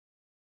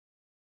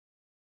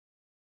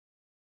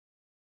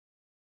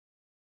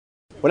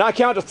When I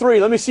count to 3,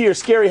 let me see your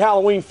scary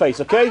Halloween face,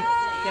 okay?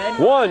 Good.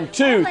 1,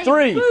 2,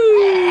 3.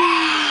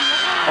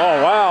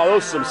 Oh, wow,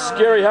 those are some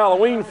scary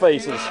Halloween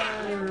faces.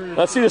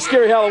 Let's see the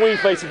scary Halloween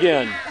face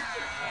again.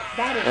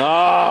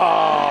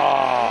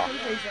 Ah.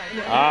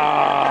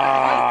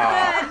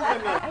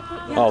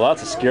 Oh,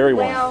 that's a scary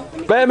one.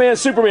 Batman,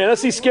 Superman,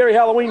 let's see scary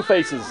Halloween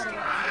faces.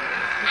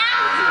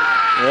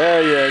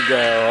 There you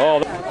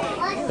go.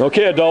 Oh.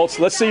 Okay, adults,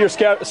 let's see your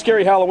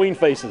scary Halloween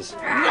faces.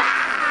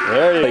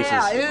 There you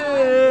go.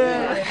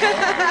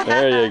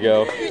 There you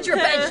go. Eat your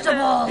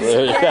vegetables.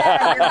 There you go.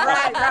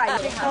 Right.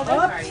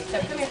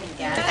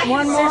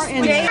 One more.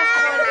 And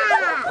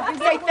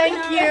say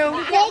thank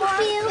you. Thank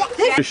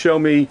you. Just show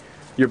me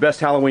your best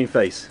Halloween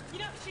face.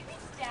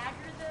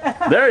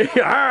 There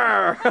you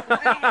are. A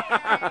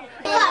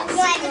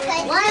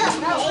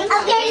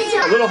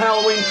little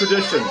Halloween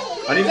tradition.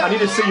 I need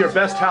to see your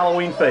best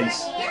Halloween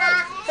face.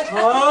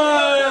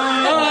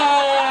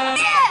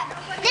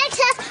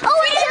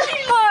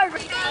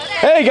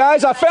 Hey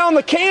guys, I found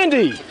the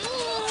candy.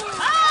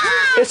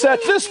 It's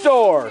at this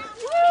door.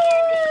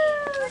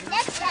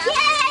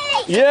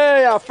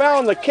 Yay, I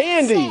found the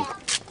candy.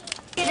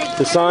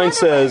 The sign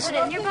says,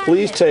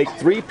 please take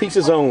 3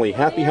 pieces only.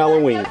 Happy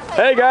Halloween.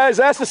 Hey guys,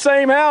 that's the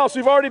same house.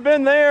 We've already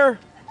been there.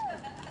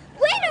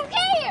 We don't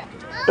care.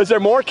 Is there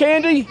more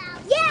candy?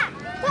 Yeah.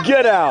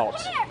 Get out.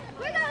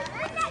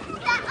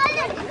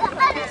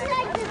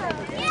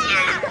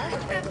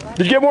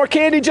 Did you get more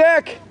candy,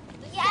 Jack?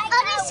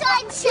 Other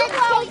side said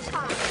come on.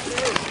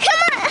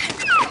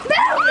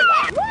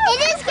 It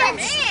is good.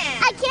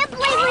 I can't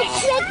believe we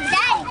tricked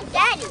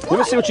Daddy. Let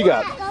me see what you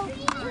got.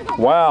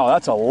 Wow,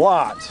 that's a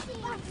lot.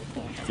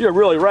 You're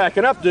really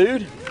racking up,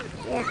 dude.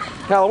 Yeah.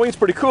 Halloween's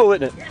pretty cool,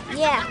 isn't it?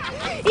 Yeah.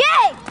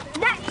 Yay!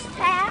 Next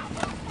house.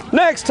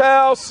 Next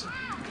house.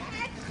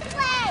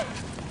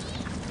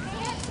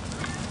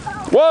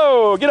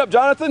 Whoa, get up,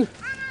 Jonathan.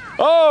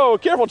 Oh,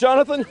 careful,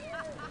 Jonathan.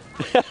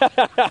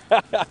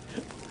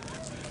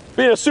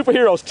 Being a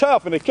superhero's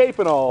tough in a cape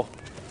and all.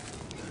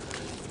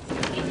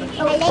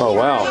 Oh,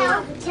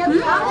 wow.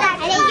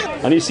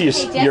 I need to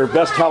see your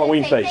best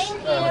Halloween face.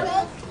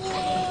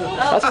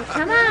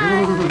 Come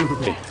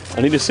on. I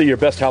need to see your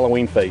best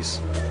Halloween face.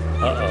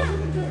 Uh-oh.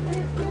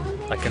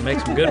 I can make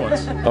some good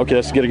ones. Okay,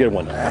 let's get a good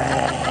one. Okay,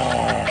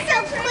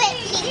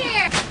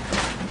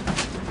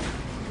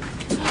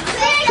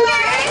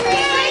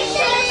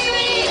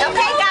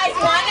 guys,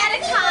 one at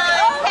a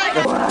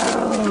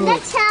time.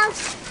 Next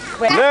house.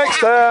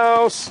 Next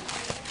house.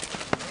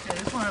 Hey,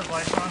 this one has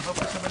lights on.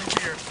 Hopefully somebody's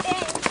here.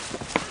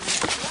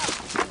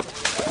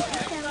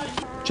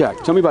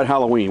 Jack, tell me about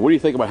Halloween. What do you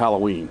think about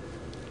Halloween?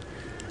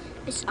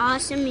 It's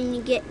awesome and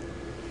you get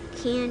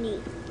candy.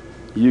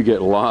 You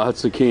get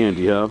lots of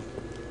candy, huh?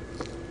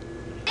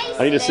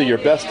 I need to see your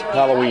best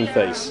Halloween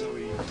face.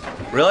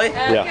 Really?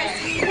 Yeah.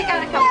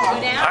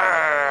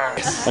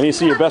 I need to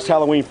see your best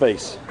Halloween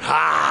face.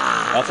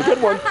 That's a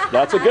good one.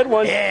 That's a good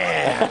one.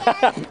 Yeah.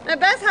 My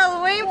best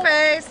Halloween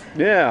face.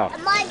 Yeah. A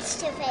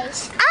monster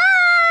face.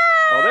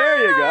 Oh, there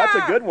you go. That's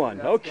a good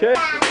one. Okay.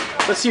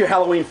 Let's see your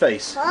Halloween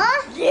face.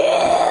 Huh?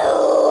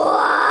 Oh,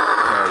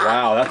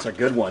 wow. That's a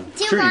good one.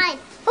 Do Trudy, mine.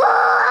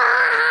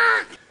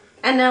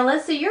 And now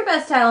let's see your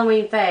best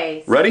Halloween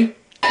face. ready?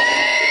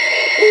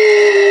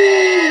 That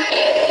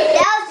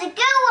was a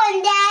good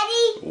one,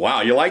 Daddy.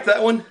 Wow, you like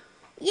that one?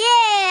 Yeah.